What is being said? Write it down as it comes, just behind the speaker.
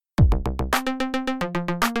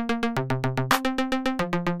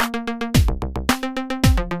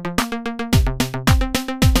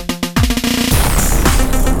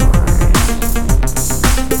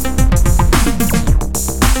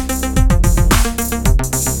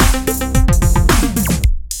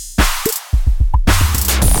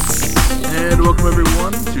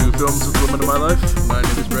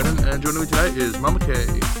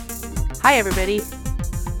Hi, everybody.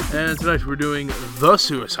 And tonight we're doing The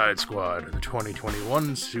Suicide Squad, the 2021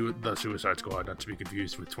 The Suicide Squad, not to be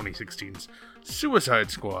confused with 2016's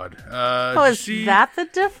Suicide Squad. Is that the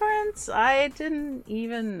difference? I didn't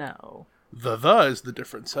even know. The is the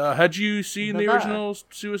difference. Had you seen the original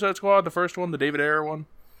Suicide Squad, the first one, the David Ayer one?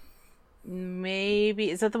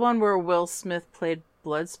 Maybe. Is that the one where Will Smith played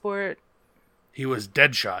Bloodsport? He was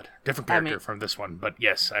Deadshot. Different character from this one, but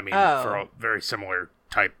yes, for a very similar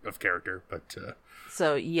type of character, but...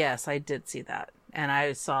 So yes, I did see that, and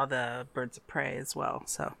I saw the Birds of Prey as well.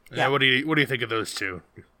 So yeah, what do you think of those two?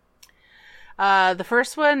 The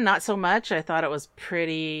first one, not so much. I thought it was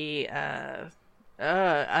pretty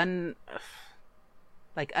uninspiring.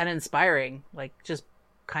 Like just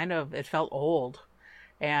kind of, it felt old.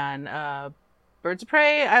 And Birds of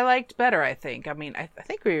Prey, I liked better. I think. I mean, I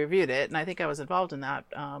think we reviewed it, and I think I was involved in that.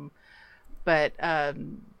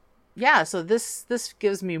 Yeah, so this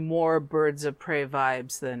gives me more Birds of Prey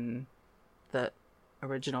vibes than the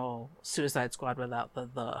original Suicide Squad without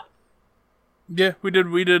the. Yeah, we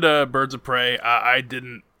did Birds of Prey. I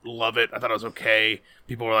didn't love it. I thought it was okay.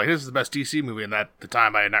 People were like, "This is the best DC movie," and at the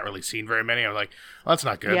time I had not really seen very many. I was like, well, "That's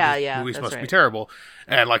not good. This movie's supposed to be terrible."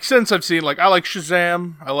 And like since I've seen, I like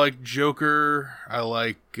Shazam, I like Joker, I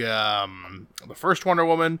like the first Wonder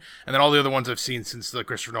Woman, and then all the other ones I've seen since the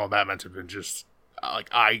Christopher Nolan Batman have been just.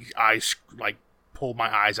 I pull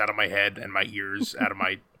my eyes out of my head and my ears out of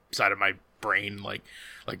my side of my brain. Like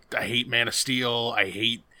I hate Man of Steel. I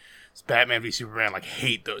hate Batman v Superman.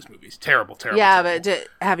 Hate those movies. Terrible. Yeah, terrible. But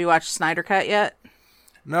have you watched Snyder Cut yet?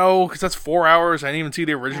 No, because that's 4 hours. I didn't even see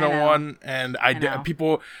the original one, and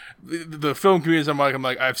people, the film community. I'm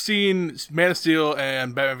like, I've seen Man of Steel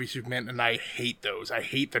and Batman v Superman, and I hate those. I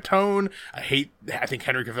hate the tone. I think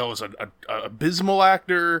Henry Cavill is an abysmal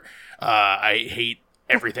actor. I hate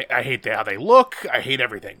everything. I hate how they look. I hate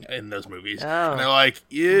everything in those movies. Oh. And they're like,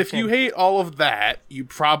 if you hate all of that,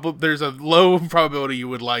 there's a low probability you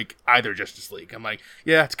would like either Justice League. I'm like,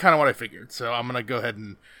 yeah, it's kind of what I figured. So I'm gonna go ahead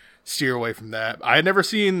and steer away from that. I had never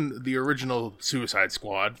seen the original Suicide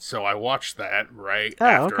Squad, so I watched that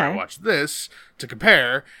after I watched this to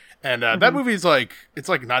compare. And that movie is it's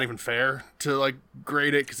not even fair to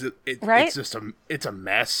grade it because it's just it's a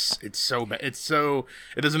mess. It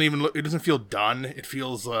doesn't feel done. It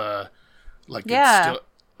feels it's still.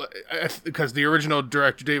 Because the original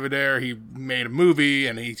director, David Ayer, he made a movie,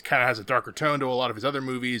 and he kind of has a darker tone to a lot of his other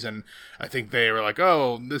movies, and I think they were like,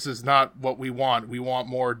 oh, this is not what we want. We want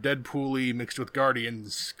more Deadpool-y mixed with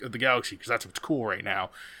Guardians of the Galaxy, because that's what's cool right now.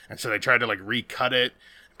 And so they tried to, recut it,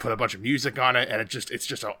 put a bunch of music on it, and it's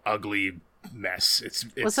just an ugly mess.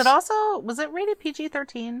 Was it rated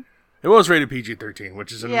PG-13? It was rated PG-13,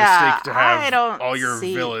 which is a mistake to have all your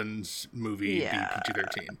villains movie be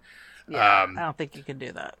PG-13. Yeah, I don't think you can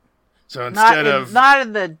do that. So instead not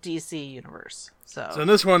in the DC universe. So in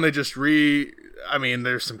this one, they just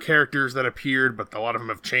there's some characters that appeared, but a lot of them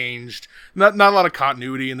have changed. Not a lot of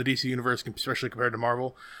continuity in the DC universe, especially compared to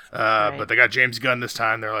Marvel. But they got James Gunn this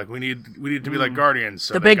time. They're like, we need to be like Guardians.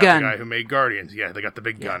 So they got the guy who made Guardians. Yeah, they got the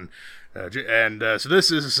big gun. So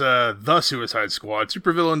this is The Suicide Squad.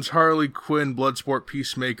 Supervillains Harley Quinn, Bloodsport,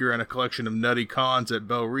 Peacemaker, and a collection of nutty cons at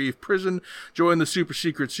Belle Reve Prison join the super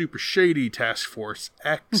secret, super shady Task Force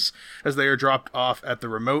X as they are dropped off at the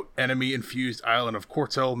remote enemy-infused island of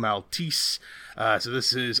Corto Maltese. So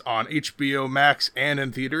this is on HBO Max and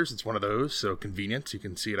in theaters. It's one of those, so convenient. You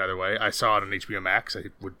can see it either way. I saw it on HBO Max. I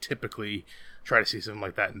would typically try to see something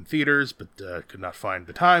like that in theaters, but could not find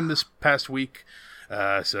the time this past week.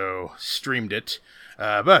 So streamed it.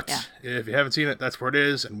 But if you haven't seen it, that's where it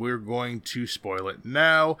is, and we're going to spoil it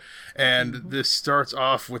now. And this starts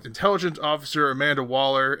off with Intelligence Officer Amanda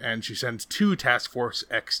Waller, and she sends 2 Task Force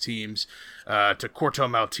X teams to Corto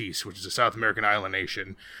Maltese, which is a South American island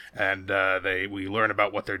nation. And we learn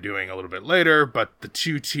about what they're doing a little bit later, but the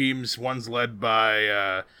 2 teams, one's led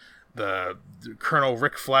by the Colonel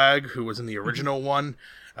Rick Flag, who was in the original one.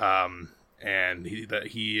 And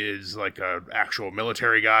he is like a actual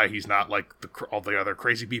military guy. He's not like all the other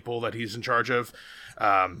crazy people that he's in charge of.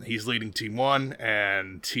 He's leading Team 1,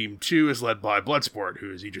 and Team 2 is led by Bloodsport,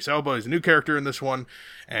 who is Idris Elba. He's a new character in this one,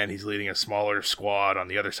 and he's leading a smaller squad on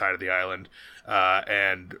the other side of the island.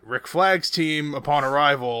 And Rick Flag's team, upon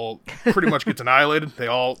arrival, pretty much gets annihilated. They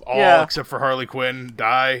all except for Harley Quinn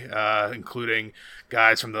die, including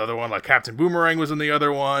guys from the other one, like Captain Boomerang was in the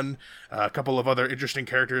other one. A couple of other interesting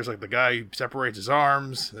characters, like the guy who separates his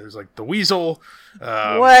arms. There's like the Weasel.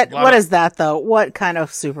 What is that though? What kind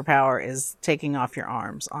of superpower is taking off your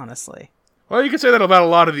arms? Honestly, Well, you can say that about a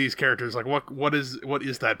lot of these characters. Like, what is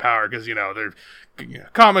that power? Because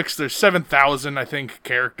comics. There's 7,000, I think,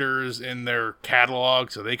 characters in their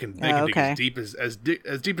catalog, so they can dig as deep as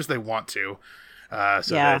deep as they want to.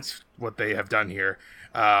 That's what they have done here.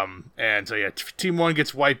 And so Team 1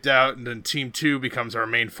 gets wiped out, and then Team 2 becomes our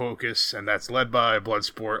main focus, and that's led by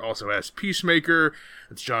Bloodsport, also as Peacemaker.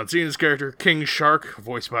 It's John Cena's character, King Shark,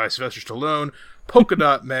 voiced by Sylvester Stallone. Polka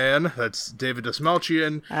Dot Man, that's David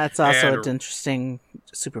Dastmalchian. That's also an interesting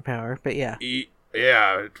superpower, but yeah.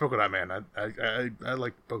 Polka Dot Man. I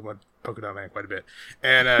like Polka Dot Man quite a bit.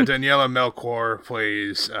 And Daniela Melchior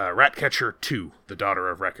plays Ratcatcher 2, the daughter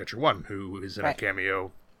of Ratcatcher 1, who is in a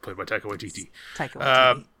cameo played by Taika Waititi.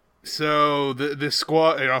 So the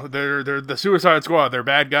squad, they're the Suicide Squad. They're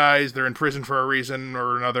bad guys. They're in prison for a reason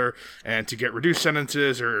or another, and to get reduced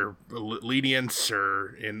sentences or lenience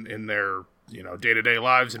or in their day-to-day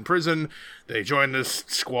lives in prison, they join this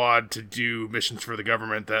squad to do missions for the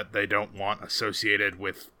government that they don't want associated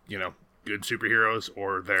with good superheroes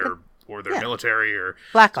or their military or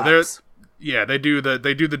Black Ops. They do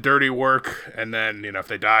the dirty work, and then if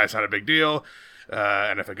they die, it's not a big deal.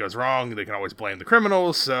 And if it goes wrong, they can always blame the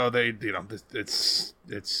criminals. So it's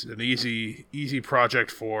an easy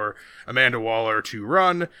project for Amanda Waller to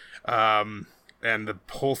run. And the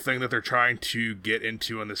whole thing that they're trying to get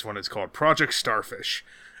into in this one is called Project Starfish,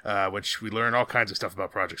 which we learn all kinds of stuff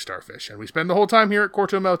about Project Starfish. And we spend the whole time here at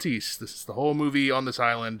Corto Maltese. This is the whole movie on this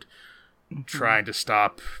island trying to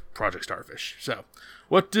stop Project Starfish. So,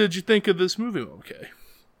 what did you think of this movie, okay?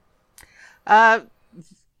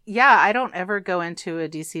 Yeah, I don't ever go into a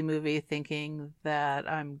DC movie thinking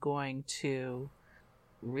that I'm going to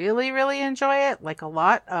really, really enjoy it, like a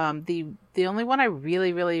lot. The only one I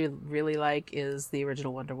really, really, really like is the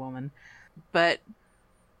original Wonder Woman. But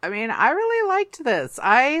I mean, I really liked this.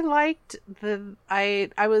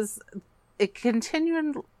 It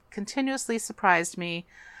continuously surprised me.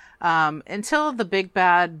 Until the big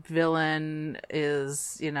bad villain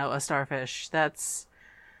is, a starfish.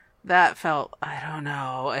 That felt, I don't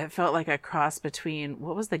know, it felt like a cross between,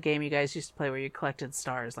 what was the game you guys used to play where you collected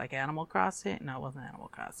stars, like Animal Crossing? No, it wasn't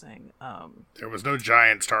Animal Crossing. There was no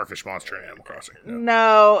giant starfish monster in Animal Crossing.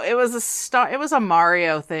 No, it was it was a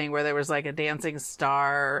Mario thing where there was like a dancing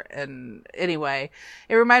star, and anyway,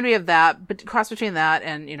 it reminded me of that, but cross between that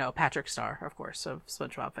and, Patrick Star, of course, of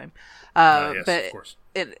SpongeBob fame. Yes, but of course.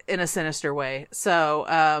 In a sinister way. So,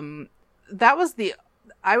 I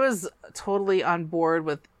was totally on board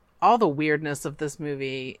with all the weirdness of this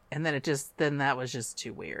movie, and then that was just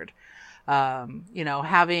too weird.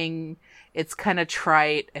 Having, it's kind of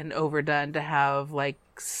trite and overdone to have like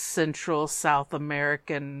Central South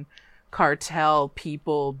American cartel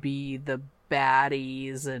people be the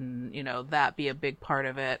baddies and, that be a big part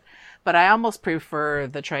of it. But I almost prefer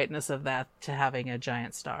the triteness of that to having a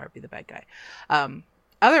giant star be the bad guy.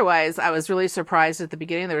 Otherwise, I was really surprised at the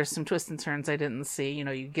beginning. There were some twists and turns I didn't see.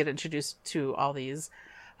 You get introduced to all these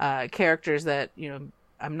characters that,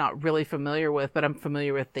 I'm not really familiar with, but I'm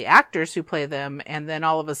familiar with the actors who play them. And then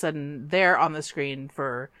all of a sudden they're on the screen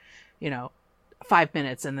for, 5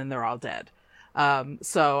 minutes and then they're all dead.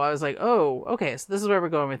 So I was like, oh, okay, so this is where we're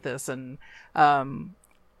going with this. And,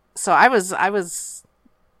 so I was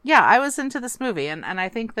into this movie. And I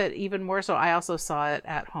think that even more so, I also saw it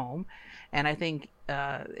at home. And I think,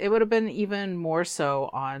 it would have been even more so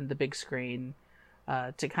on the big screen,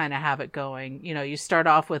 to kind of have it going. You start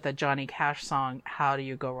off with a Johnny Cash song, How Do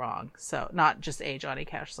You Go Wrong? So not just a Johnny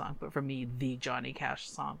Cash song, but for me, the Johnny Cash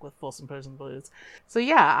song with Folsom Prison Blues. So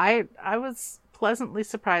yeah, I was pleasantly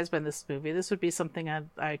surprised by this movie. This would be something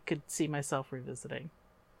I could see myself revisiting.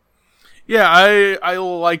 Yeah, I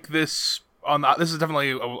like this. This is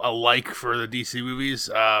definitely a like for the DC movies.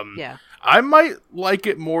 Yeah. I might like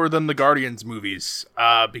it more than the Guardians movies,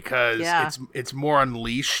 because it's more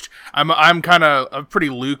unleashed. I'm kind of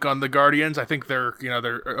pretty Luke on the Guardians. I think they're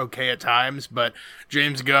okay at times, but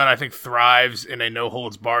James Gunn, I think, thrives in a no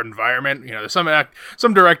holds barred environment. There's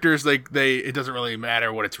some directors they it doesn't really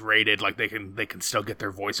matter what it's rated, like they can still get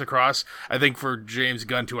their voice across. I think for James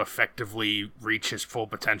Gunn to effectively reach his full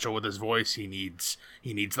potential with his voice, he needs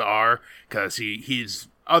the R, because he's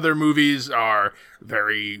other movies are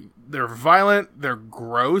they're violent, they're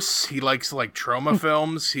gross. He likes like trauma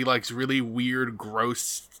films. He likes really weird,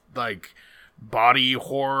 gross, like body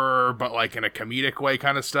horror, but like in a comedic way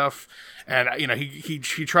kind of stuff. And he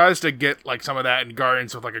tries to get like some of that in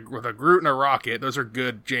Guardians with a Groot and a Rocket. Those are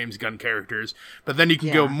good James Gunn characters. But then you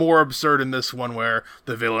can go more absurd in this one, where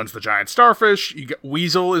the villain's the giant starfish.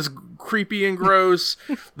 Weasel is creepy and gross.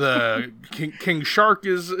 The King Shark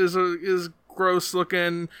is gross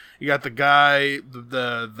looking. You got the guy,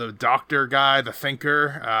 the doctor guy, the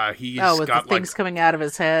thinker. He's with got the things coming out of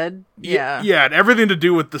his head. Yeah, yeah, and everything to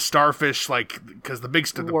do with the starfish, like because the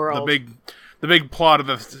big plot of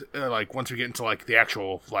the like once we get into like the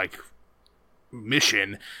actual like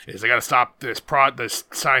mission is they got to stop this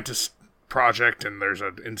scientist project, and there's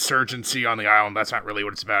an insurgency on the island. That's not really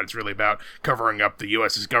what it's about. It's really about covering up the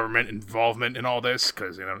U.S.'s government involvement in all this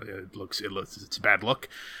because it's a bad look.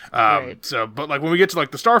 Right. So, but like when we get to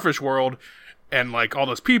like the starfish world and like all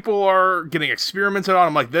those people are getting experimented on,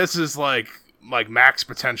 I'm like, this is like max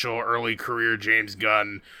potential early career James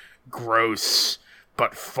Gunn, gross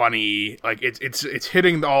but funny. Like it's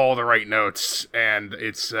hitting all the right notes, and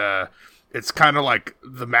it's kind of like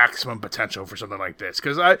the maximum potential for something like this.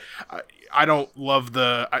 Because I don't love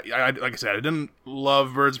like I said, I didn't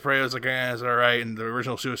love Birds of Prey. I was like, it's all right. And the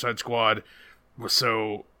original Suicide Squad was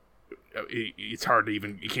so it's hard to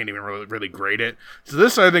you can't even really grade it. So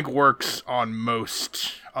this I think works on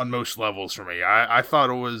most levels for me. I thought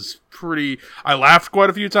it was pretty. I laughed quite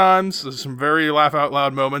a few times. There's some very laugh out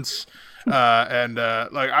loud moments. Do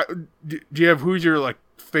you have who's your like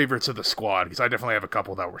favorites of the squad? Because I definitely have a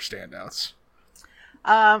couple that were standouts.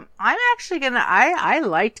 I'm actually I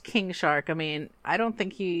liked King Shark. I mean, I don't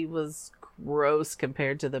think he was gross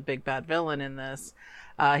compared to the big bad villain in this.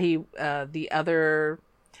 The other,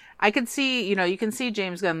 I could see, you can see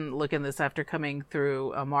James Gunn look in this after coming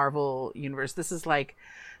through a Marvel universe. This is like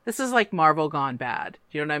Marvel gone bad.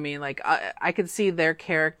 You know what I mean? Like I could see their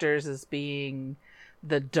characters as being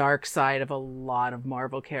the dark side of a lot of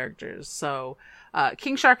Marvel characters. So,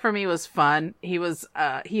 King Shark for me was fun. He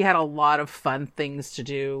had a lot of fun things to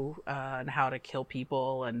do, and how to kill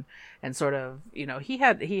people and sort of, he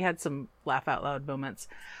had some laugh out loud moments.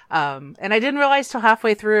 And I didn't realize till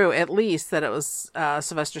halfway through, at least, that it was,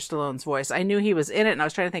 Sylvester Stallone's voice. I knew he was in it and I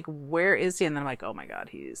was trying to think, where is he? And then I'm like, oh my God,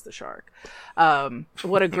 he's the shark.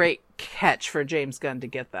 What a great catch for James Gunn to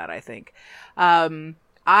get that, I think. I'm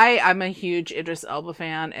a huge Idris Elba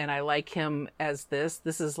fan, and I like him as this.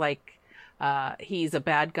 This is like, he's a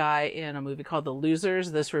bad guy in a movie called The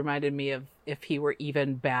Losers. This reminded me of if he were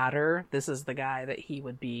even badder. This is the guy that he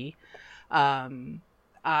would be. John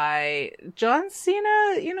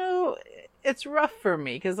Cena, it's rough for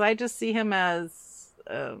me because I just see him as,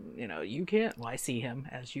 I see him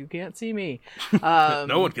as you can't see me.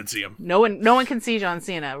 No one can see him. No one can see John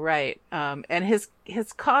Cena, right? And his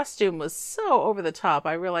costume was so over the top.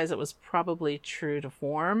 I realized it was probably true to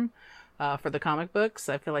form. For the comic books,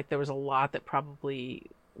 I feel like there was a lot that probably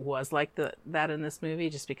was like that in this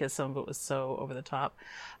movie, just because some of it was so over the top.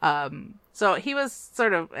 So he was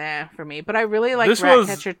sort of for me, but I really liked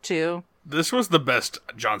Ratcatcher too. This was the best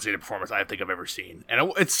John Cena performance I think I've ever seen,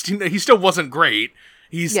 and he still wasn't great.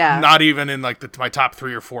 He's not even in like my top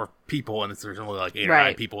 3 or 4 people, and there's only like 8 or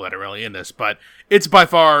 9 people that are really in this. But it's by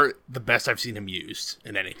far the best I've seen him used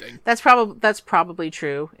in anything. That's probably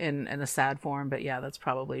true in a sad form, but yeah, that's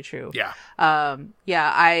probably true. Yeah.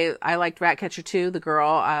 I liked Ratcatcher too. The girl,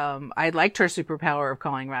 I liked her superpower of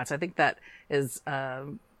calling rats. I think that is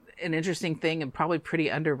an interesting thing and probably pretty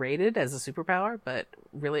underrated as a superpower, but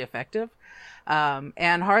really effective.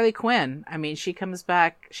 And Harley Quinn, I mean, she comes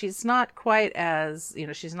back. She's not quite as,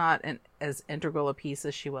 she's not as integral a piece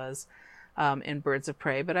as she was in Birds of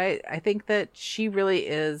Prey, but I think that she really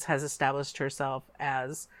has established herself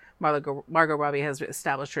as Margot Robbie has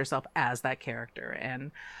established herself as that character.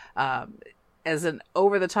 And as an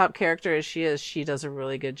over-the-top character as she is, she does a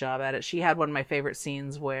really good job at it. She had one of my favorite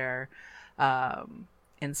scenes where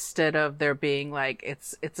instead of there being like,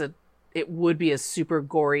 it would be a super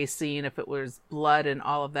gory scene if it was blood and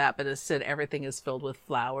all of that, but instead everything is filled with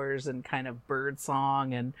flowers and kind of bird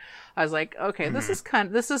song. And I was like, okay, this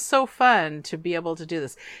is so fun to be able to do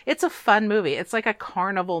this. It's a fun movie. It's like a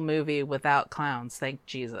carnival movie without clowns. Thank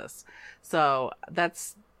Jesus. So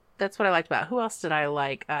that's what I liked about it. Who else did I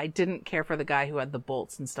like? I didn't care for the guy who had the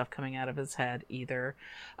bolts and stuff coming out of his head either.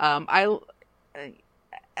 As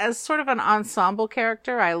sort of an ensemble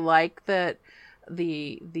character, I like that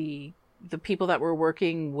the people that were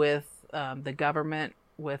working with the government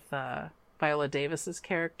with Viola Davis's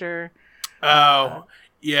character.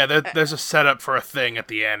 There's a setup for a thing at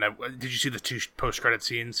the end. Did you see the 2 post-credit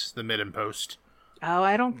scenes, the mid and post? Oh,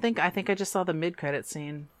 I think I just saw the mid-credit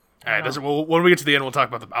scene. All right, when we get to the end, I'll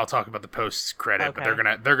talk about the post-credit, okay.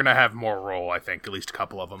 But they're gonna have more role, I think, at least a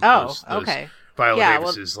couple of them. Okay. Viola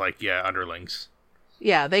Davis's underlings.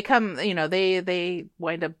 Yeah, they come. They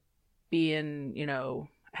wind up being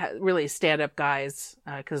really stand-up guys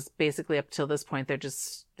because basically up till this point they're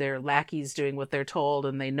their lackeys doing what they're told,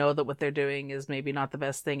 and they know that what they're doing is maybe not the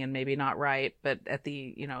best thing and maybe not right, but at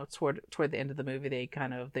the, you know, toward the end of the movie,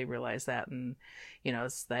 they realize that, and, you know,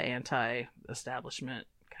 it's the anti-establishment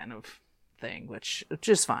kind of thing, which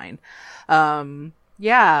is fine.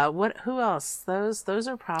 Yeah, who else? Those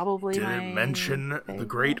are probably Didn't mention favorites. The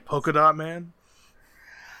great Polka Dot Man.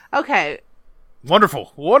 Okay.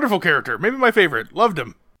 Wonderful character. Maybe my favorite. Loved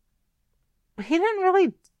him. He didn't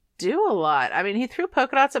really do a lot. I mean, he threw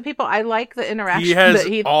polka dots at people. I like the interaction. He has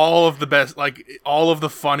all of the best, like, all of the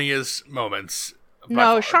funniest moments.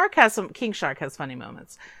 No, King Shark has funny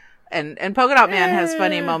moments. And Polka Dot Man has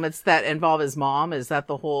funny moments that involve his mom. Is that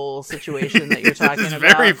the whole situation that you're talking about?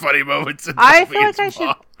 Very funny moments. I feel like I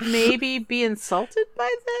should maybe be insulted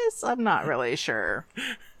by this. I'm not really sure.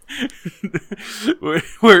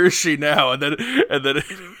 Where is she now? And then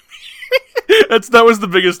that was the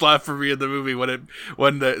biggest laugh for me in the movie when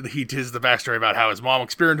he tells the backstory about how his mom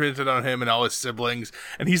experimented on him and all his siblings,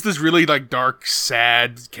 and he's this really like dark,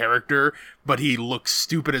 sad character, but he looks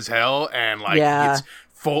stupid as hell, and like it's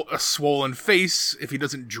a swollen face if he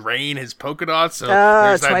doesn't drain his polka dots. So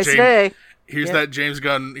there's twice a day. Here's that James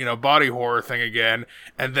Gunn, you know, body horror thing again,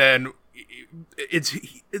 and then it's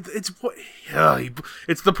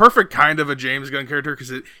the perfect kind of a James Gunn character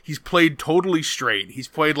because he's played totally straight. He's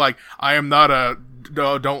played like, I am not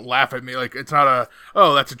don't laugh at me. Like, it's not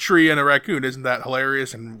that's a tree and a raccoon. Isn't that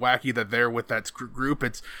hilarious and wacky that they're with that group?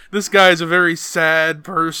 This guy is a very sad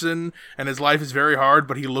person and his life is very hard,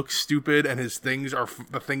 but he looks stupid and the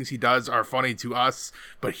things he does are funny to us,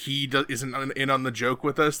 but he isn't in on the joke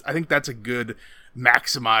with us. I think that's a good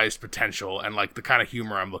maximized potential and like the kind of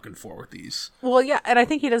humor I'm looking for with these. Well, yeah, and I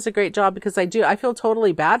think he does a great job because I feel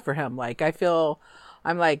totally bad for him. Like,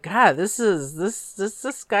 I'm like, God, this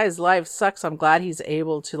guy's life sucks. I'm glad he's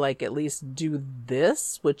able to like at least do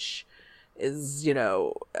this, which is, you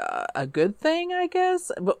know, a good thing, I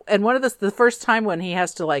guess. And the first time when he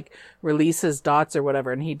has to like release his dots or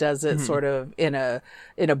whatever, and he does it sort of in a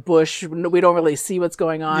bush, we don't really see what's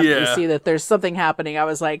going on. Yeah. We see that there's something happening. I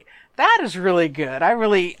was like, that is really good.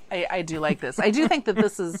 I do like this. I do think that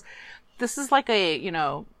this is like a, you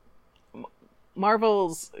know,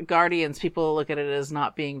 Marvel's Guardians, people look at it as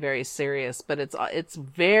not being very serious, but it's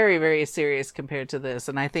very, very serious compared to this.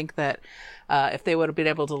 And I think that if they would have been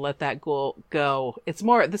able to let that go,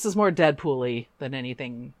 this is more Deadpool-y than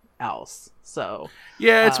anything else. So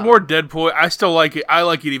yeah, it's more Deadpool. I still like it. I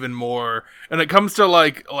like it even more. And it comes to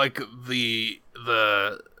like the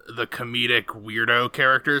comedic weirdo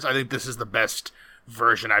characters. I think this is the best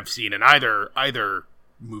version I've seen in either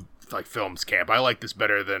movie, like films camp. I like this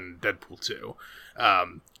better than Deadpool 2.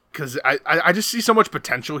 Because I just see so much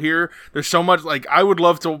potential here. There's so much, like, I would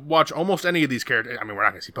love to watch almost any of these characters. I mean, we're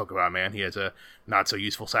not going to see Polka Dot Man. He has a not so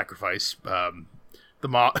useful sacrifice.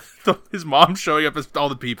 His mom showing up as all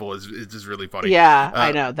the people is just really funny. Yeah,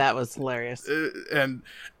 I know. That was hilarious.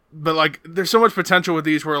 But like, there's so much potential with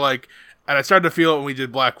these where like, and I started to feel it when we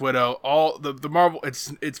did Black Widow. All the Marvel,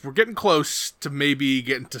 we're getting close to maybe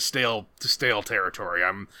getting to stale territory.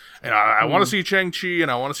 I want to see Shang-Chi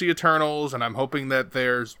and I want to see Eternals, and I'm hoping that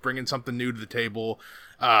there's bringing something new to the table.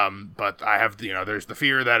 But I have, you know, there's the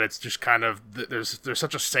fear that it's just kind of there's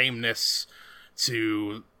such a sameness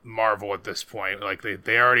to Marvel at this point. Like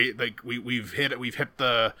they already, like we've hit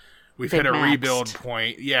a rebuild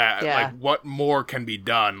point. Yeah, like what more can be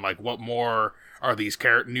done? Like what more are these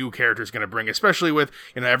new characters going to bring, especially with,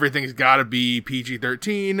 you know, everything's got to be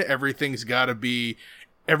PG-13,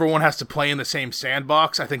 everyone has to play in the same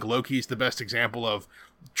sandbox. I think Loki's the best example of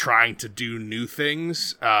trying to do new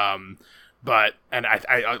things. But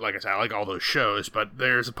I like I said, I like all those shows, but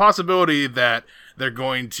there's a possibility that it's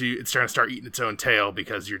going to start eating its own tail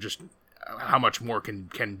because you're just, how much more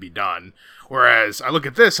can be done. Whereas I look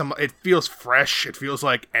at this, it feels fresh. It feels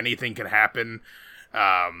like anything can happen.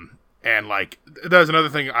 And like, that was another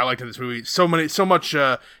thing I liked in this movie. So much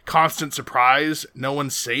constant surprise. No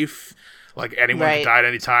one's safe. Like anyone could die at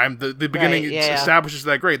any time. The beginning establishes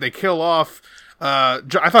that great. They kill off.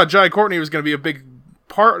 I thought Jai Courtney was going to be a big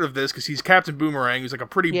part of this because he's Captain Boomerang, who's like a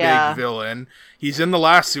pretty big villain. He's in the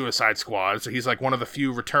last Suicide Squad, so he's like one of the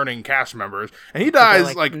few returning cast members, and he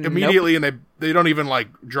dies like immediately, and they don't even like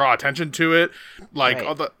draw attention to it. Like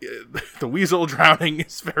all the weasel drowning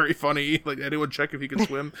is very funny. Like, anyone check if he can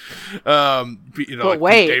swim? You know, but like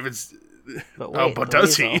wait, David's. But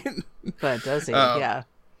does he? But does he? Yeah.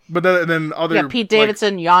 But then other Pete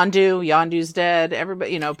Davidson, like, Yondu's dead.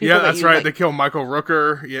 Everybody, you know, people. Yeah, that's right. They kill Michael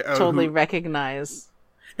Rooker. Yeah, totally recognize.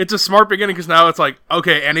 it's a smart beginning because now it's like,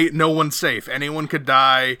 okay, no one's safe. Anyone could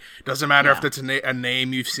die. Doesn't matter if it's a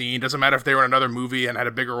name you've seen. Doesn't matter if they were in another movie and had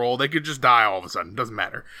a bigger role. They could just die all of a sudden. Doesn't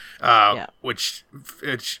matter. Which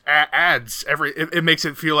it adds it makes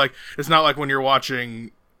it feel like it's not like when you're watching,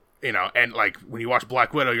 and like when you watch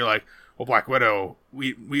Black Widow, you're like, well, Black Widow,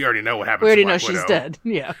 we already know what happens. We already to Black know Widow. She's dead.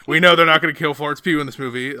 Yeah, we know they're not going to kill Florence Pugh in this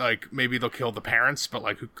movie. Like maybe they'll kill the parents,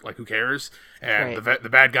 but who cares? And the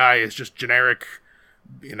bad guy is just generic.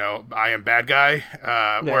 I am bad guy.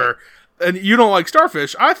 And you don't like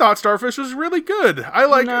Starfish. I thought Starfish was really good. I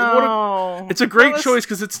like it's a great choice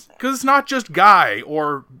because it's not just Guy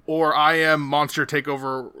or I am monster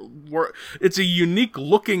takeover. It's a unique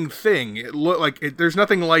looking thing. There's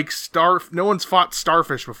nothing like no one's fought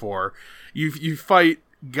Starfish before. You fight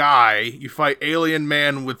Guy, you fight alien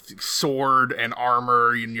man with sword and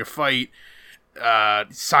armor, and you fight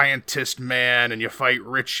scientist man, and you fight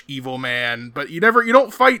rich evil man, but you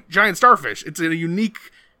don't fight giant starfish. It's a unique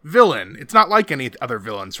villain. It's not like any other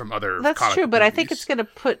villains from other That's comic true, but movies. I think it's gonna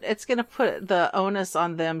put the onus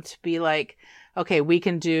on them to be like, okay, we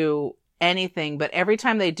can do anything, but every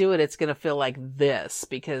time they do it, it's gonna feel like this,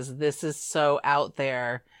 because this is so out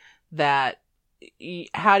there that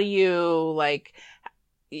how do you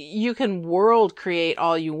you can world create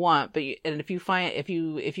all you want, but if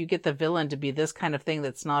you get the villain to be this kind of thing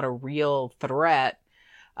that's not a real threat,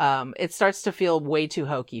 it starts to feel way too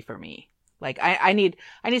hokey for me. Like I need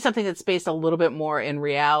something that's based a little bit more in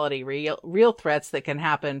reality, real threats that can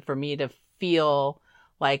happen for me to feel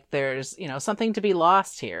like there's, something to be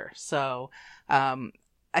lost here. So,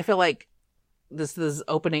 I feel like this is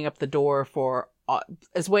opening up the door for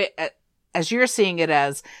as you're seeing it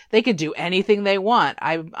as they could do anything they want.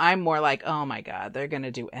 I'm more like, oh my God, they're going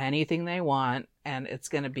to do anything they want. And it's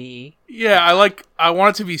going to be. Yeah. I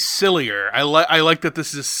want it to be sillier. I like that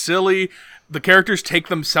this is silly. The characters take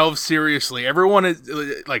themselves seriously. Everyone is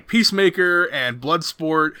like Peacemaker and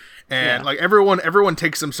Bloodsport, and everyone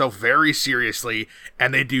takes themselves very seriously,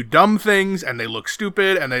 and they do dumb things, and they look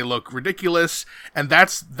stupid, and they look ridiculous, and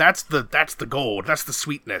that's the gold. That's the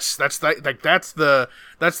sweetness. That's the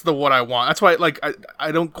what I want. That's why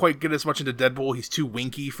I don't quite get as much into Deadpool. He's too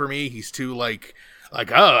winky for me. He's too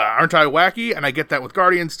aren't I wacky? And I get that with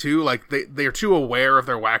Guardians too. Like they're too aware of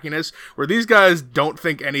their wackiness, where these guys don't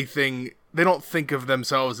think anything. They don't think of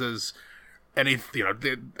themselves as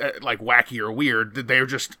like wacky or weird. They're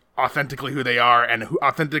just authentically who they are, and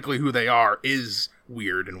authentically who they are is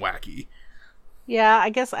weird and wacky. Yeah,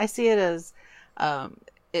 I guess I see it as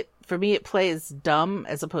for me it plays dumb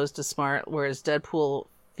as opposed to smart, whereas Deadpool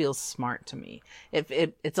feels smart to me.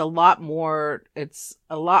 It's a lot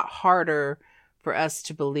harder for us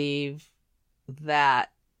to believe Deadpool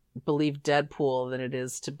than it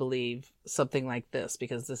is to believe something like this,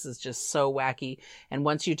 because this is just so wacky. And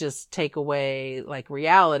once you just take away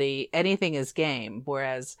reality, anything is game.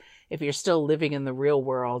 Whereas if you're still living in the real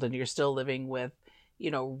world and you're still living with,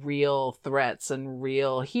 real threats and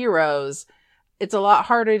real heroes, it's a lot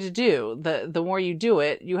harder to do. The more you do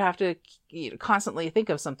it, you have to constantly think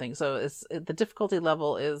of something. So the difficulty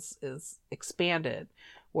level is expanded.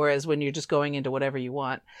 Whereas when you're just going into whatever you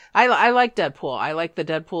want, I like Deadpool. I like the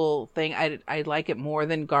Deadpool thing. I like it more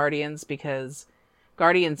than Guardians, because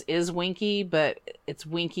Guardians is winky, but it's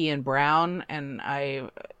winky and brown, and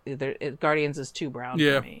Guardians is too brown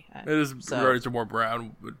for me. It is. Guardians are more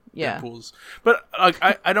brown. Deadpool's, but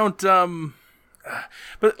I don't.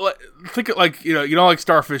 But think it you don't like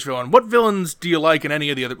Starfish villain. What villains do you like in any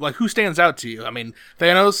of the other? Who stands out to you? I mean,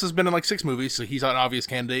 Thanos has been in 6 movies, so he's an obvious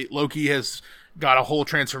candidate. Loki has got a whole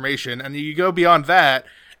transformation, and you go beyond that,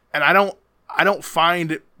 and I don't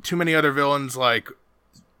find too many other villains they're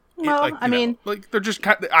just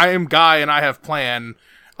I am Guy and I have plan.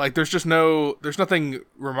 There's nothing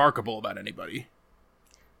remarkable about anybody.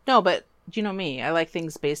 No, but you know me, I like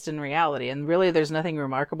things based in reality, and really there's nothing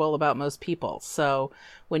remarkable about most people. So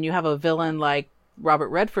when you have a villain like Robert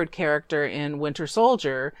Redford character in Winter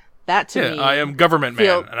Soldier, that to me, I am government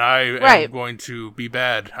man, and I am going to be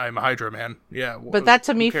bad. I'm a Hydra man. Yeah, but that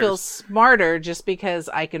to me feels smarter, just because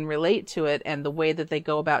I can relate to it, and the way that they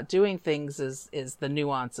go about doing things is the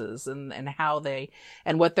nuances and how they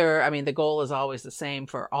and what they're. I mean, the goal is always the same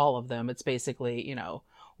for all of them. It's basically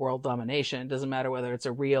world domination. It doesn't matter whether it's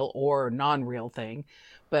a real or non-real thing,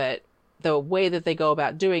 but the way that they go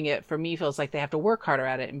about doing it, for me, feels like they have to work harder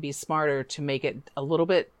at it and be smarter to make it a little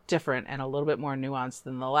bit different and a little bit more nuanced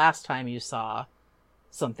than the last time you saw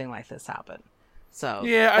something like this happen. So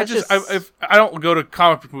yeah, I don't go to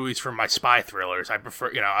comic book movies for my spy thrillers. I prefer,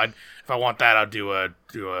 if I want that, I'll do a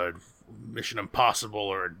Mission Impossible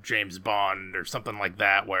or James Bond or something like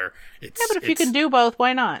that, where it's but if you can do both,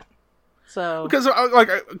 why not? So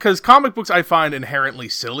because comic books I find inherently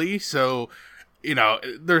silly, so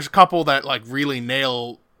there's a couple that like really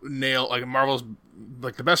nail like Marvel's,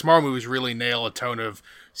 like the best Marvel movies really nail a tone of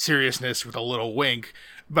seriousness with a little wink.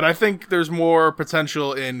 But I think there's more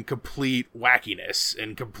potential in complete wackiness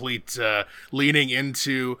and complete leaning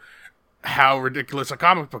into how ridiculous a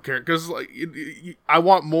comic book character. Because like, I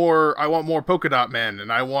want more polka dot men,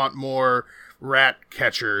 and I want more rat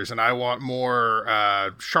catchers, and I want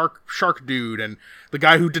more shark dude, and the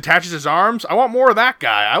guy who detaches his arms. I want more of that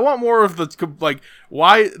guy. I want more of the like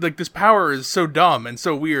why like this power is so dumb and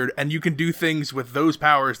so weird, and you can do things with those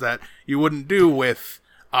powers that you wouldn't do with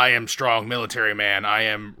I am strong military man, I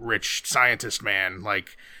am rich scientist man.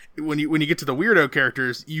 Like when you get to the weirdo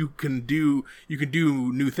characters, you can do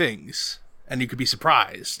new things, and you can be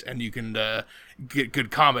surprised, and you can get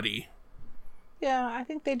good comedy. Yeah, I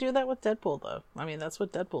think they do that with Deadpool, though. I mean, that's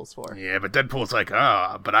what Deadpool's for. Yeah, but Deadpool's like,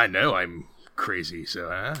 but I know I'm crazy,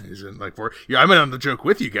 so isn't like I'm in on the joke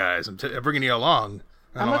with you guys. I'm bringing you along.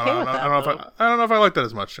 I'm okay with that. I don't know if I like that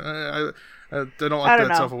as much. I don't like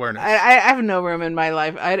that self-awareness. I have no room in my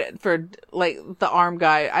life for like the arm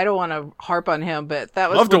guy. I don't want to harp on him, but that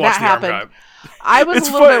was Love to when watch that the happened. Arm Guy. I was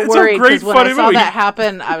a little bit worried because when I saw movie. that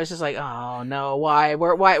happen, I was just like, "Oh no, why?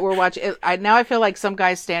 We're watching." Now I feel like some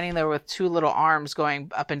guy's standing there with two little arms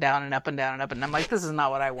going up and down and up and down and up, and I'm like, "This is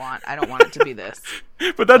not what I want. I don't want it to be this."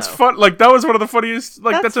 But that's fun. Like that was one of the funniest.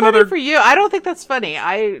 Like that's another for you. I don't think that's funny.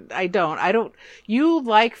 I don't. You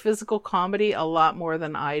like physical comedy a lot more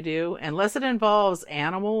than I do, unless it involves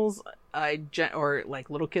animals. Or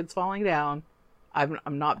like little kids falling down. I'm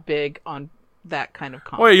not big on that kind of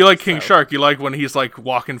comedy. Well, you like King Shark. You like when he's like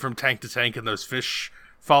walking from tank to tank and those fish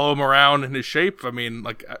follow him around in his shape. I mean,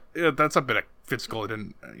 like that's a bit of physical. I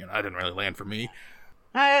didn't really land for me.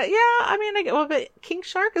 Yeah, I mean, but King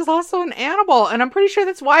Shark is also an animal, and I'm pretty sure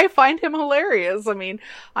that's why I find him hilarious. I mean,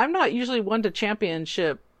 I'm not usually one to champion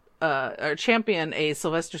a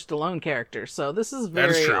Sylvester Stallone character, so this is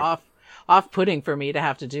very off-putting for me to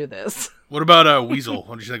have to do this. What about Weasel?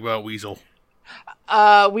 What did you think about Weasel?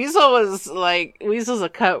 Weasel's a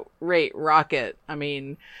cut rate rocket. I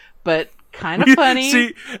mean, but kind of funny.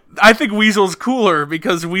 See, I think Weasel's cooler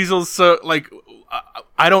because Weasel's so like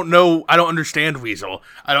I don't understand Weasel.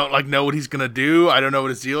 I don't know what he's gonna do. I don't know what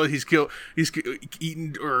his deal is. He's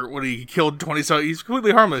eaten, or what, he killed 27. He's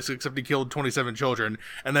completely harmless except he killed 27 children,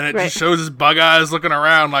 and then it just shows his bug eyes looking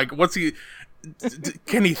around like, what's he?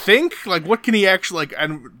 Can he think? Like, what can he actually like?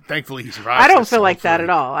 And thankfully he survived. I don't feel like that at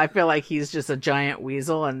all. I feel like he's just a giant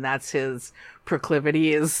weasel, and that's his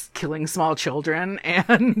proclivity, is killing small children,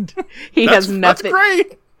 and he has nothing. That's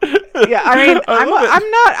great. Yeah, I mean,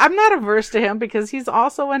 I'm not averse to him because he's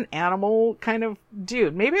also an animal kind of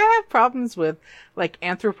dude. Maybe I have problems with like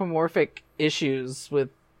anthropomorphic issues with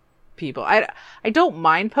people. I don't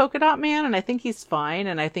mind Polka Dot Man, and I think he's fine,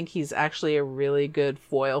 and I think he's actually a really good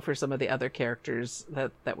foil for some of the other characters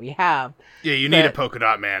that we have. Yeah, you need a Polka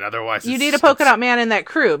Dot Man, otherwise you need a Polka Dot Man in that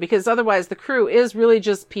crew, because otherwise the crew is really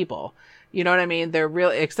just people. You know what I mean? They're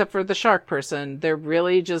really, except for the shark person, they're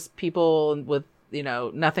really just people with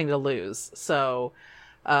nothing to lose. So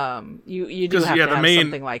you do have to have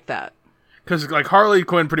something like that. Because, like, Harley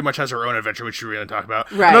Quinn pretty much has her own adventure, which we're going to talk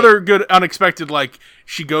about. Right. Another good, unexpected, like,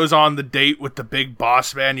 she goes on the date with the big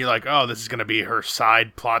boss man. You're like, oh, this is going to be her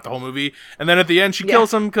side plot the whole movie. And then at the end, she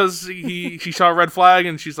kills him because she saw a red flag,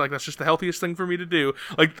 and she's like, that's just the healthiest thing for me to do.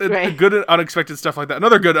 Like, good, unexpected stuff like that.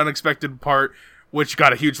 Another good, unexpected part, which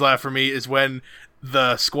got a huge laugh for me, is when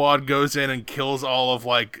the squad goes in and kills all of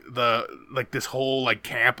this whole like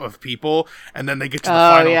camp of people, and then they get to the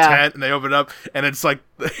final tent and they open it up, and it's like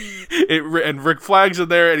and Rick Flag's in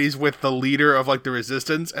there, and he's with the leader of like the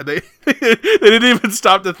resistance, and they didn't even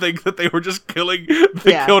stop to think that they were just killing.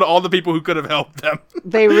 They killed all the people who could have helped them.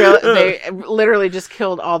 They literally just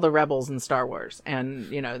killed all the rebels in Star Wars,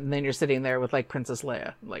 and and then you're sitting there with like Princess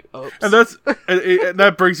Leia, like, oops. And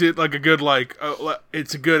that brings it like a good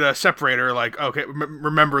it's a good separator. Like, okay,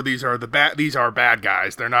 remember these are bad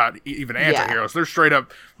guys. They're not even anti-heroes. They're straight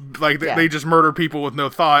up like they just murder people with no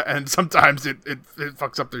thought, and sometimes it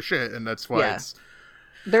fucks up their shit, and that's why it's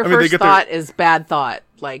their first thought is bad thought.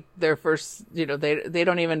 Like their first, there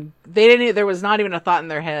was not even a thought in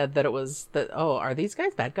their head that it was that, oh, are these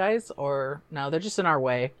guys bad guys, or no, they're just in our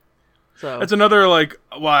way. So it's another like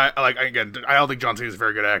why like again I don't think John Cena is a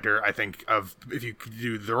very good actor. I think if you could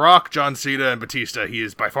do The Rock, John Cena, and Batista, he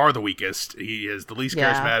is by far the weakest. He is the least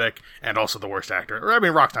charismatic and also the worst actor. Or I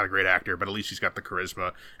mean, Rock's not a great actor, but at least he's got the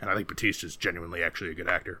charisma, and I think Batista is genuinely actually a good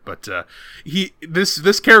actor. But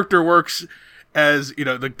this character works as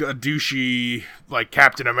the a douchey like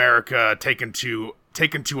Captain America taken to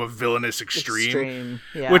a villainous extreme.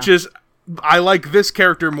 Which is. I like this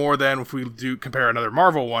character more than if we do compare another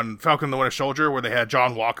Marvel one, Falcon and the Winter Soldier, where they had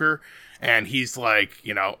John Walker, and he's like,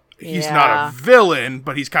 he's not a villain,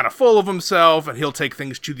 but he's kind of full of himself, and he'll take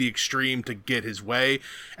things to the extreme to get his way.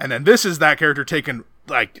 And then this is that character taken,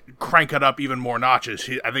 like, crank it up even more notches.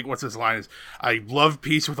 I think what's his line is, I love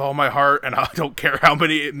peace with all my heart, and I don't care how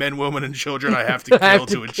many men, women, and children I have to kill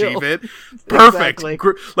to achieve it. Perfect.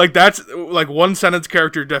 Exactly. Like, that's, like, one sentence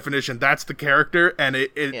character definition. That's the character, and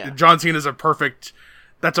John Cena's a perfect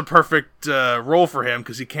role for him,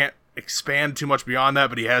 because he can't expand too much beyond that,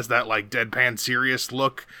 but he has that, like, deadpan serious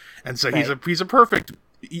look, and so he's a perfect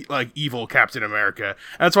like evil Captain America.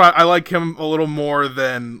 And that's why I like him a little more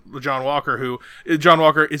than John Walker, John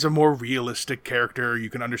Walker is a more realistic character.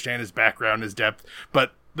 You can understand his background, his depth,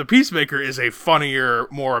 but the Peacemaker is a funnier,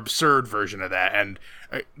 more absurd version of that. And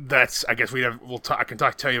that's, I guess I can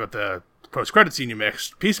tell you about the post-credit scene you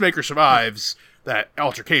mixed. Peacemaker survives that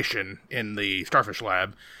altercation in the Starfish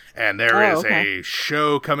Lab. And there is a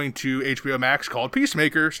show coming to HBO Max called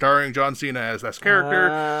Peacemaker, starring John Cena as that character,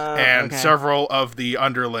 and several of the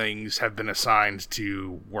underlings have been assigned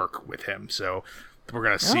to work with him. So we're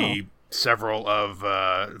going to see several of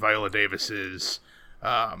Viola Davis's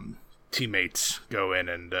teammates go in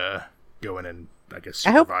and I guess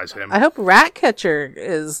supervise him. I hope Ratcatcher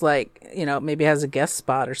is like maybe has a guest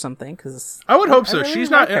spot or something. Because I would hope so. Really she's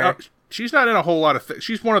not in a whole lot of things.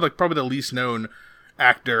 She's one of probably the least known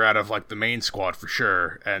actor out of like the main squad for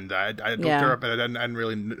sure, and I looked her up and I didn't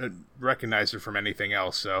really recognize her from anything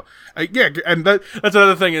else. So and that's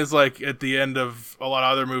another thing is like at the end of a lot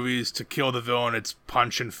of other movies, to kill the villain, it's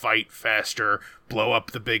punch and fight faster, blow up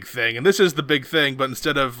the big thing, and this is the big thing, but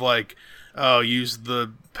instead of like use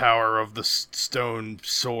the power of the stone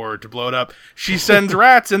sword to blow it up, she sends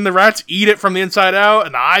rats, and the rats eat it from the inside out,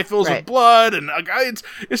 and the eye fills with blood, and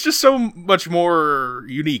it's just so much more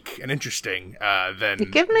unique and interesting than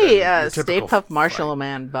it gave me Stay Puft Marshmallow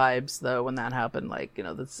Man vibes though when that happened. Like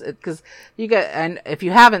that's it, because you get, and if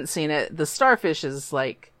you haven't seen it, the starfish is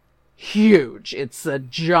like huge. It's a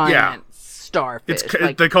giant starfish.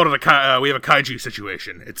 They call it we have a kaiju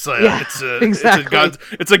situation. It's exactly.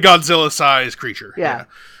 It's a Godzilla-sized creature.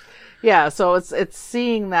 Yeah. So it's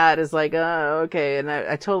seeing that is like okay, and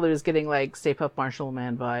I totally was getting like Stay Puft Marshmallow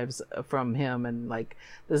Man vibes from him, and like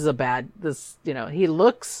he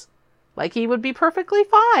looks like he would be perfectly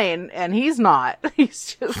fine, and he's not.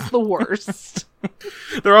 He's just the worst.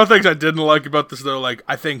 There are things I didn't like about this though. Like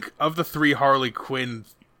I think of the 3 Harley Quinn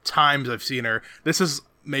times I've seen her, this is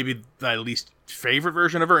maybe my least favorite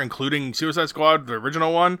version of her, including Suicide Squad, the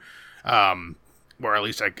original one, where at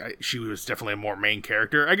least she was definitely a more main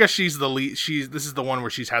character. I guess she's the least. This is the one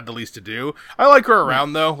where she's had the least to do. I like her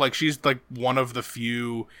around though. Like she's like one of the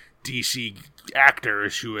few DC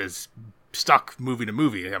actors who is stuck movie to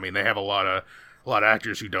movie. I mean, they have a lot of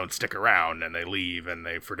actors who don't stick around and they leave and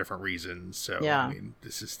they for different reasons. So I mean,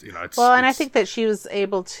 this is and I think that she was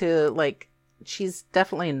able to like. She's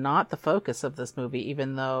definitely not the focus of this movie,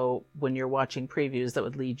 even though when you're watching previews that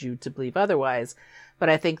would lead you to believe otherwise. But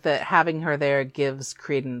I think that having her there gives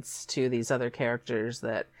credence to these other characters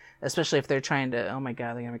that, especially if they're trying to, oh my God,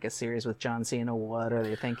 they're going to make a series with John Cena. What are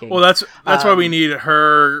they thinking? Well, that's why we need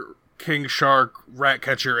her, King Shark,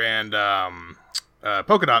 Ratcatcher, and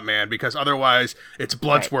Polka Dot Man, because otherwise it's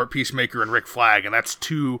Bloodsport, Peacemaker, and Rick Flag, and that's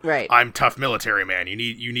two I'm tough military man. You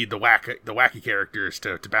need the wacky characters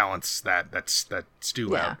to balance that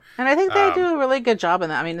stew out. And I think they do a really good job in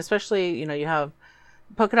that. I mean, especially you have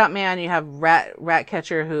Polka Dot Man, you have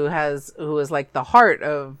Ratcatcher who is like the heart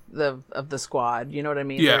of the squad. You know what I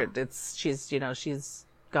mean? Yeah.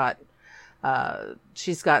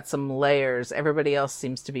 She's got some layers. Everybody else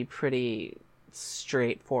seems to be pretty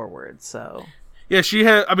straightforward. So. Yeah, she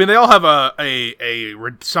has. I mean, they all have a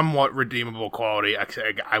somewhat redeemable quality.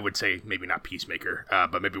 I would say maybe not Peacemaker,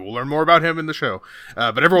 but maybe we'll learn more about him in the show.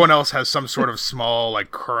 But everyone else has some sort of small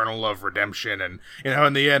like kernel of redemption, and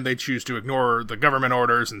in the end, they choose to ignore the government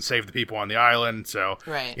orders and save the people on the island. So,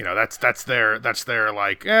 that's their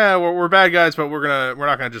like, we're bad guys, but we're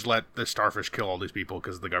not gonna just let this starfish kill all these people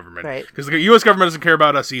because the government, because the U.S. government doesn't care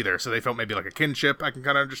about us either. So they felt maybe like a kinship. I can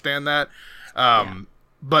kind of understand that.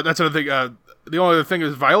 But that's another thing. The only other thing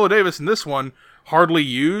is Viola Davis in this one hardly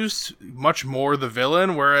used, much more the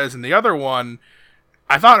villain, whereas in the other one,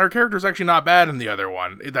 I thought her character was actually not bad in the other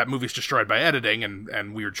one. That movie's destroyed by editing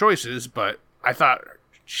and weird choices, but I thought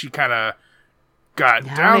she kind of got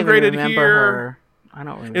downgraded here. Her. I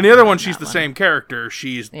don't remember. In the other one, she's the same character.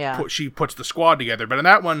 She puts the squad together, but in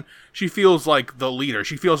that one, she feels like the leader.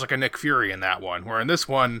 She feels like a Nick Fury in that one, where in this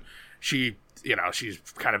one, she's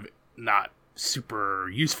kind of not super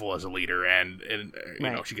useful as a leader, and you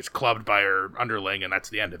know, she gets clubbed by her underling, and that's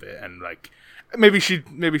the end of it. And like maybe she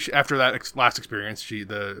after that last experience,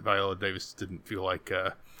 the Viola Davis didn't feel like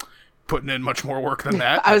putting in much more work than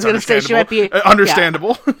that. I was going to say she might be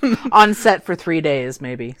understandable on set for 3 days,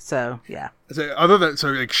 maybe. So yeah. So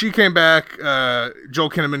like she came back, Joel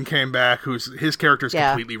Kinnaman came back, his character is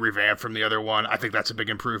completely revamped from the other one. I think that's a big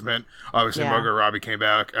improvement. Obviously, Margot Robbie came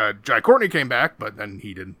back. Jai Courtney came back, but then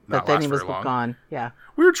he did not last very long. Gone. Yeah.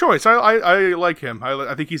 Weird choice. I like him.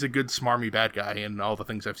 I think he's a good smarmy bad guy in all the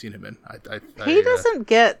things I've seen him in. He doesn't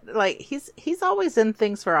get like he's always in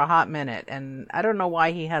things for a hot minute, and I don't know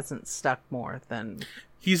why he hasn't stuck more than.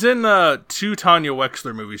 He's in 2 Tanya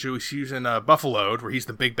Wexler movies. He was in Buffaloed, where he's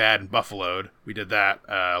the big bad in Buffaloed. We did that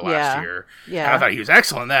last year. Yeah. And I thought he was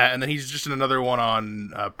excellent in that. And then he's just in another one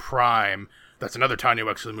on Prime. That's another Tanya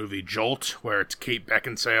Wexler movie, Jolt, where it's Kate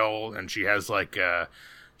Beckinsale, and she has like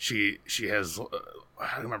she has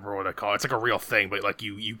I don't remember what I call it. It's like a real thing, but like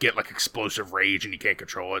you get like explosive rage and you can't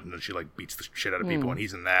control it, and then she like beats the shit out of people, and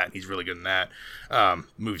he's in that. And he's really good in that. The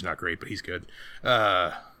movie's not great, but he's good.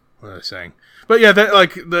 What was I saying? But yeah,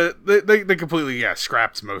 they completely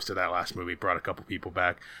scrapped most of that last movie. Brought a couple people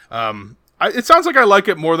back. It sounds like I like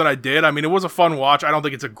it more than I did. I mean, it was a fun watch. I don't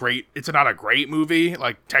think it's not a great movie,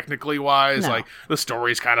 like technically wise. No. Like the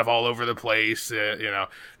story's kind of all over the place. You know,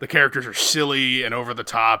 the characters are silly and over the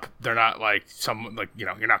top. They're not like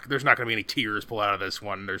there's not going to be any tears pulled out of this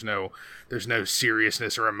one. There's no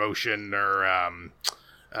seriousness or emotion or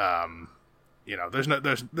you know,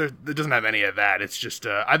 it doesn't have any of that. It's just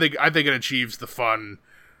I think it achieves the fun,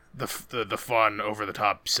 the fun over the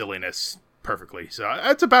top silliness perfectly. So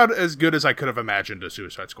it's about as good as I could have imagined a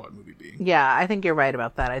Suicide Squad movie being. Yeah, I think you're right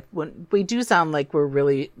about that. We do sound like we're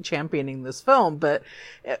really championing this film, but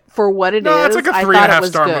for what it is, it's like a 3.5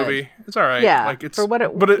 star movie. It's all right. Yeah, like it's for what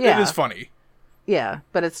it is funny. Yeah,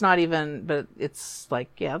 but it's not even. But it's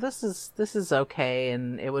like, this is okay,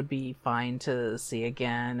 and it would be fine to see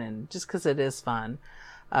again, and just because it is fun,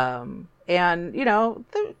 and you know,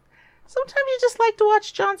 sometimes you just like to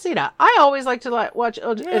watch John Cena. I always like to watch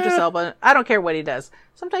Idris Elba. I don't care what he does.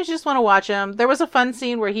 Sometimes you just want to watch him. There was a fun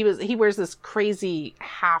scene where he wears this crazy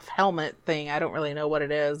half helmet thing. I don't really know what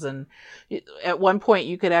it is. And at one point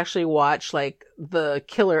you could actually watch like the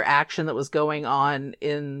killer action that was going on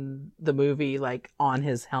in the movie, like on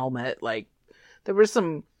his helmet. Like there were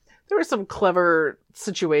some clever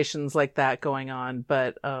situations like that going on,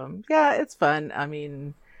 but, it's fun. I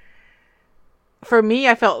mean, for me,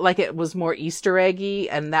 I felt like it was more Easter eggy,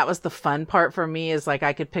 and that was the fun part for me, is like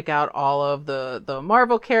I could pick out all of the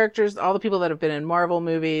Marvel characters, all the people that have been in Marvel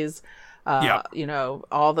movies, you know,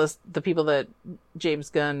 all the people that James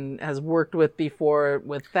Gunn has worked with before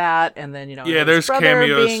with that, and then, you know, there's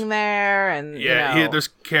cameos being there, and there's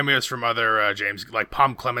cameos from other James, like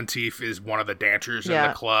Pom Klementieff is one of the dancers in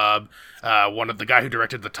the club. One of the guy who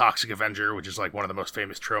directed The Toxic Avenger, which is like one of the most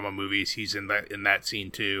famous Troma movies, he's in that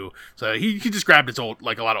scene too. So he just grabbed his old,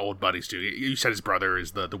 like a lot of old buddies too. You said his brother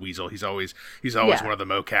is the Weasel. He's always one of the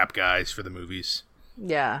mocap guys for the movies.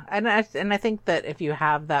 Yeah, and I think that if you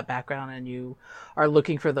have that background and you are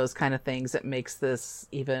looking for those kind of things, it makes this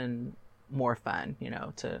even more fun, you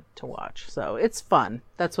know, to watch. So it's fun.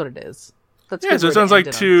 That's what it is. That's so it sounds like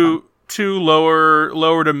two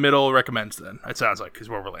lower to middle recommends. Then it sounds like is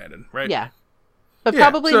where we're landing, right? Yeah, but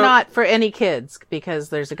probably not for any kids, because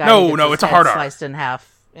there's a guy. It's a hard R sliced in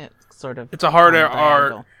half, sort of. It's a hard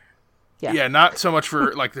R. Yeah, not so much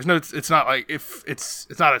for like. It's not like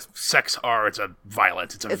it's not a sex R. It's a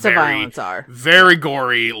violence. It's a violence R. Very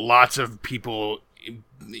gory. Lots of people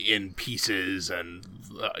in pieces, and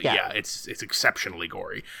it's exceptionally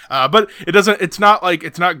gory. But it doesn't. It's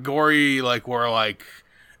not gory like where like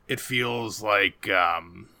it feels like.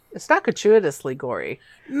 It's not gratuitously gory.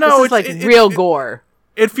 No, it's like real gore.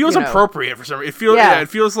 It feels appropriate for some reason. It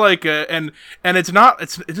feels like and it's not.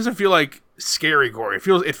 It doesn't feel like scary gory. It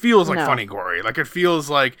feels like funny gory. Like it feels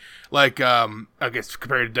like I guess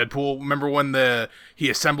compared to Deadpool. Remember when he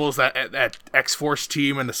assembles that X-Force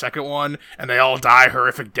team in the second one, and they all die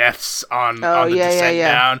horrific deaths on the descent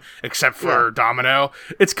down, except for Domino.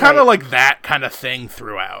 It's kind of like that kind of thing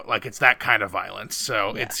throughout. Like it's that kind of violence. So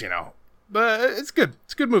it's but it's good.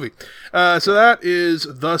 It's a good movie. So that is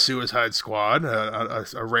The Suicide Squad,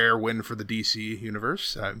 a rare win for the DC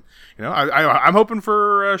universe. I'm hoping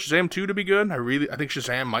for Shazam 2 to be good. I think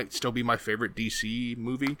Shazam might still be my favorite DC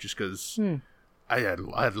movie, just because I had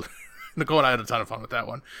Nicole and I had a ton of fun with that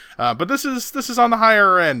one. But this is on the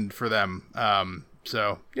higher end for them.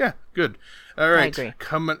 So yeah, good. All right, I agree.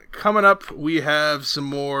 Coming up, we have some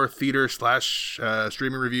more theater /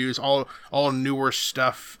 streaming reviews, all newer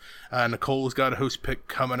stuff. Nicole's got a host pick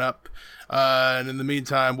coming up, and in the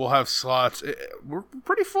meantime, we'll have slots. We're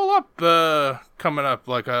pretty full up coming up.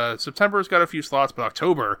 Like September's got a few slots, but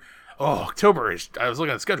October is. I was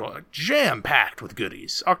looking at the schedule, jam packed with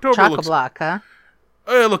goodies. October Chock-a-block, huh?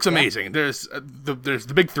 It looks amazing. There's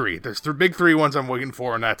the big three. There's the big three ones I'm waiting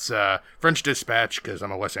for, and that's French Dispatch, because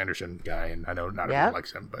I'm a Wes Anderson guy, and I know not everyone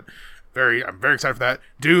likes him, but I'm very excited for that.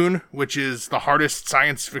 Dune, which is the hardest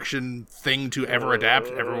science fiction thing to ever adapt.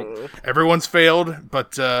 Everyone's failed,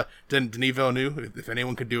 but Denis Villeneuve, if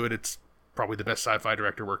anyone could do it, it's probably the best sci-fi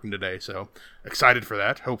director working today. So excited for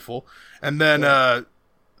that, hopeful. And then I'm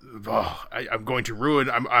going to ruin.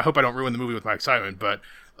 I hope I don't ruin the movie with my excitement, but.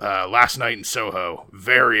 Last Night in Soho.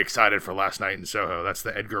 Very excited for Last Night in Soho. That's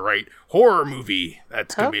the Edgar Wright horror movie.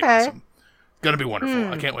 That's gonna be awesome. Gonna be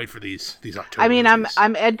wonderful. I can't wait for these October. I mean, movies.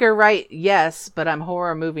 I'm Edgar Wright, yes, but I'm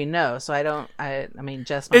horror movie, no. So I don't. I mean,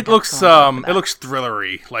 just it looks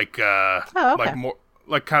thrillery, like like more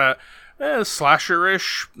like kind of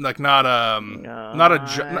slasher-ish, like not a.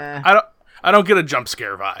 I don't get a jump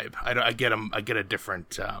scare vibe. I get a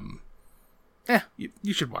different.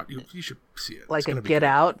 You should watch. You should see it. Like a Get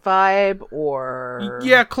Out vibe, or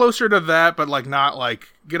closer to that, but like not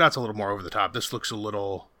like Get Out's a little more over the top. This looks a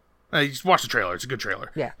little. You just watch the trailer. It's a good trailer.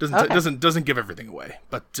 Yeah, doesn't give everything away.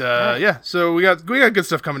 But right. So we got good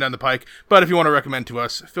stuff coming down the pike. But if you want to recommend to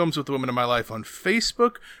us Films with the Women in My Life on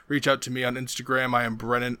Facebook, reach out to me on Instagram. I am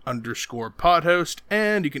Brennan_podhost,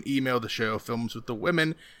 and you can email the show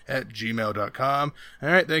filmswiththewomen@gmail.com. All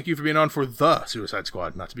right, thank you for being on for The Suicide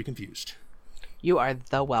Squad, not to be confused. You are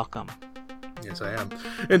the welcome. Yes, I am.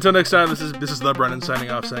 Until next time, this is the Brennan signing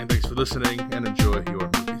off, saying thanks for listening and enjoy your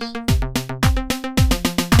movies.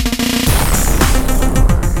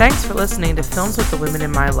 Thanks for listening to Films with the Women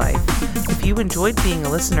in My Life. If you enjoyed being a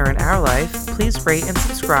listener in our life, please rate and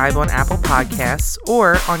subscribe on Apple Podcasts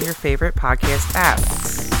or on your favorite podcast app.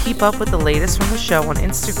 Keep up with the latest from the show on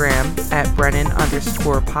Instagram at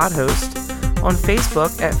Brennan_podhost, on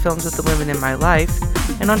Facebook at Films with the Women in My Life,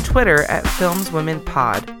 and on Twitter at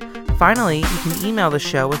FilmsWomenPod. Finally, you can email the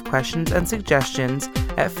show with questions and suggestions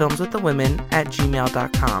at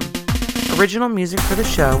filmswiththewomen@gmail.com. Original music for the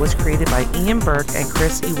show was created by Ian Burke and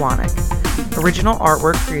Chris Iwanek. Original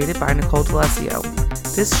artwork created by Nicole D'Alessio.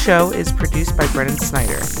 This show is produced by Brennan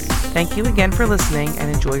Snyder. Thank you again for listening,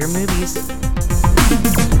 and enjoy your movies.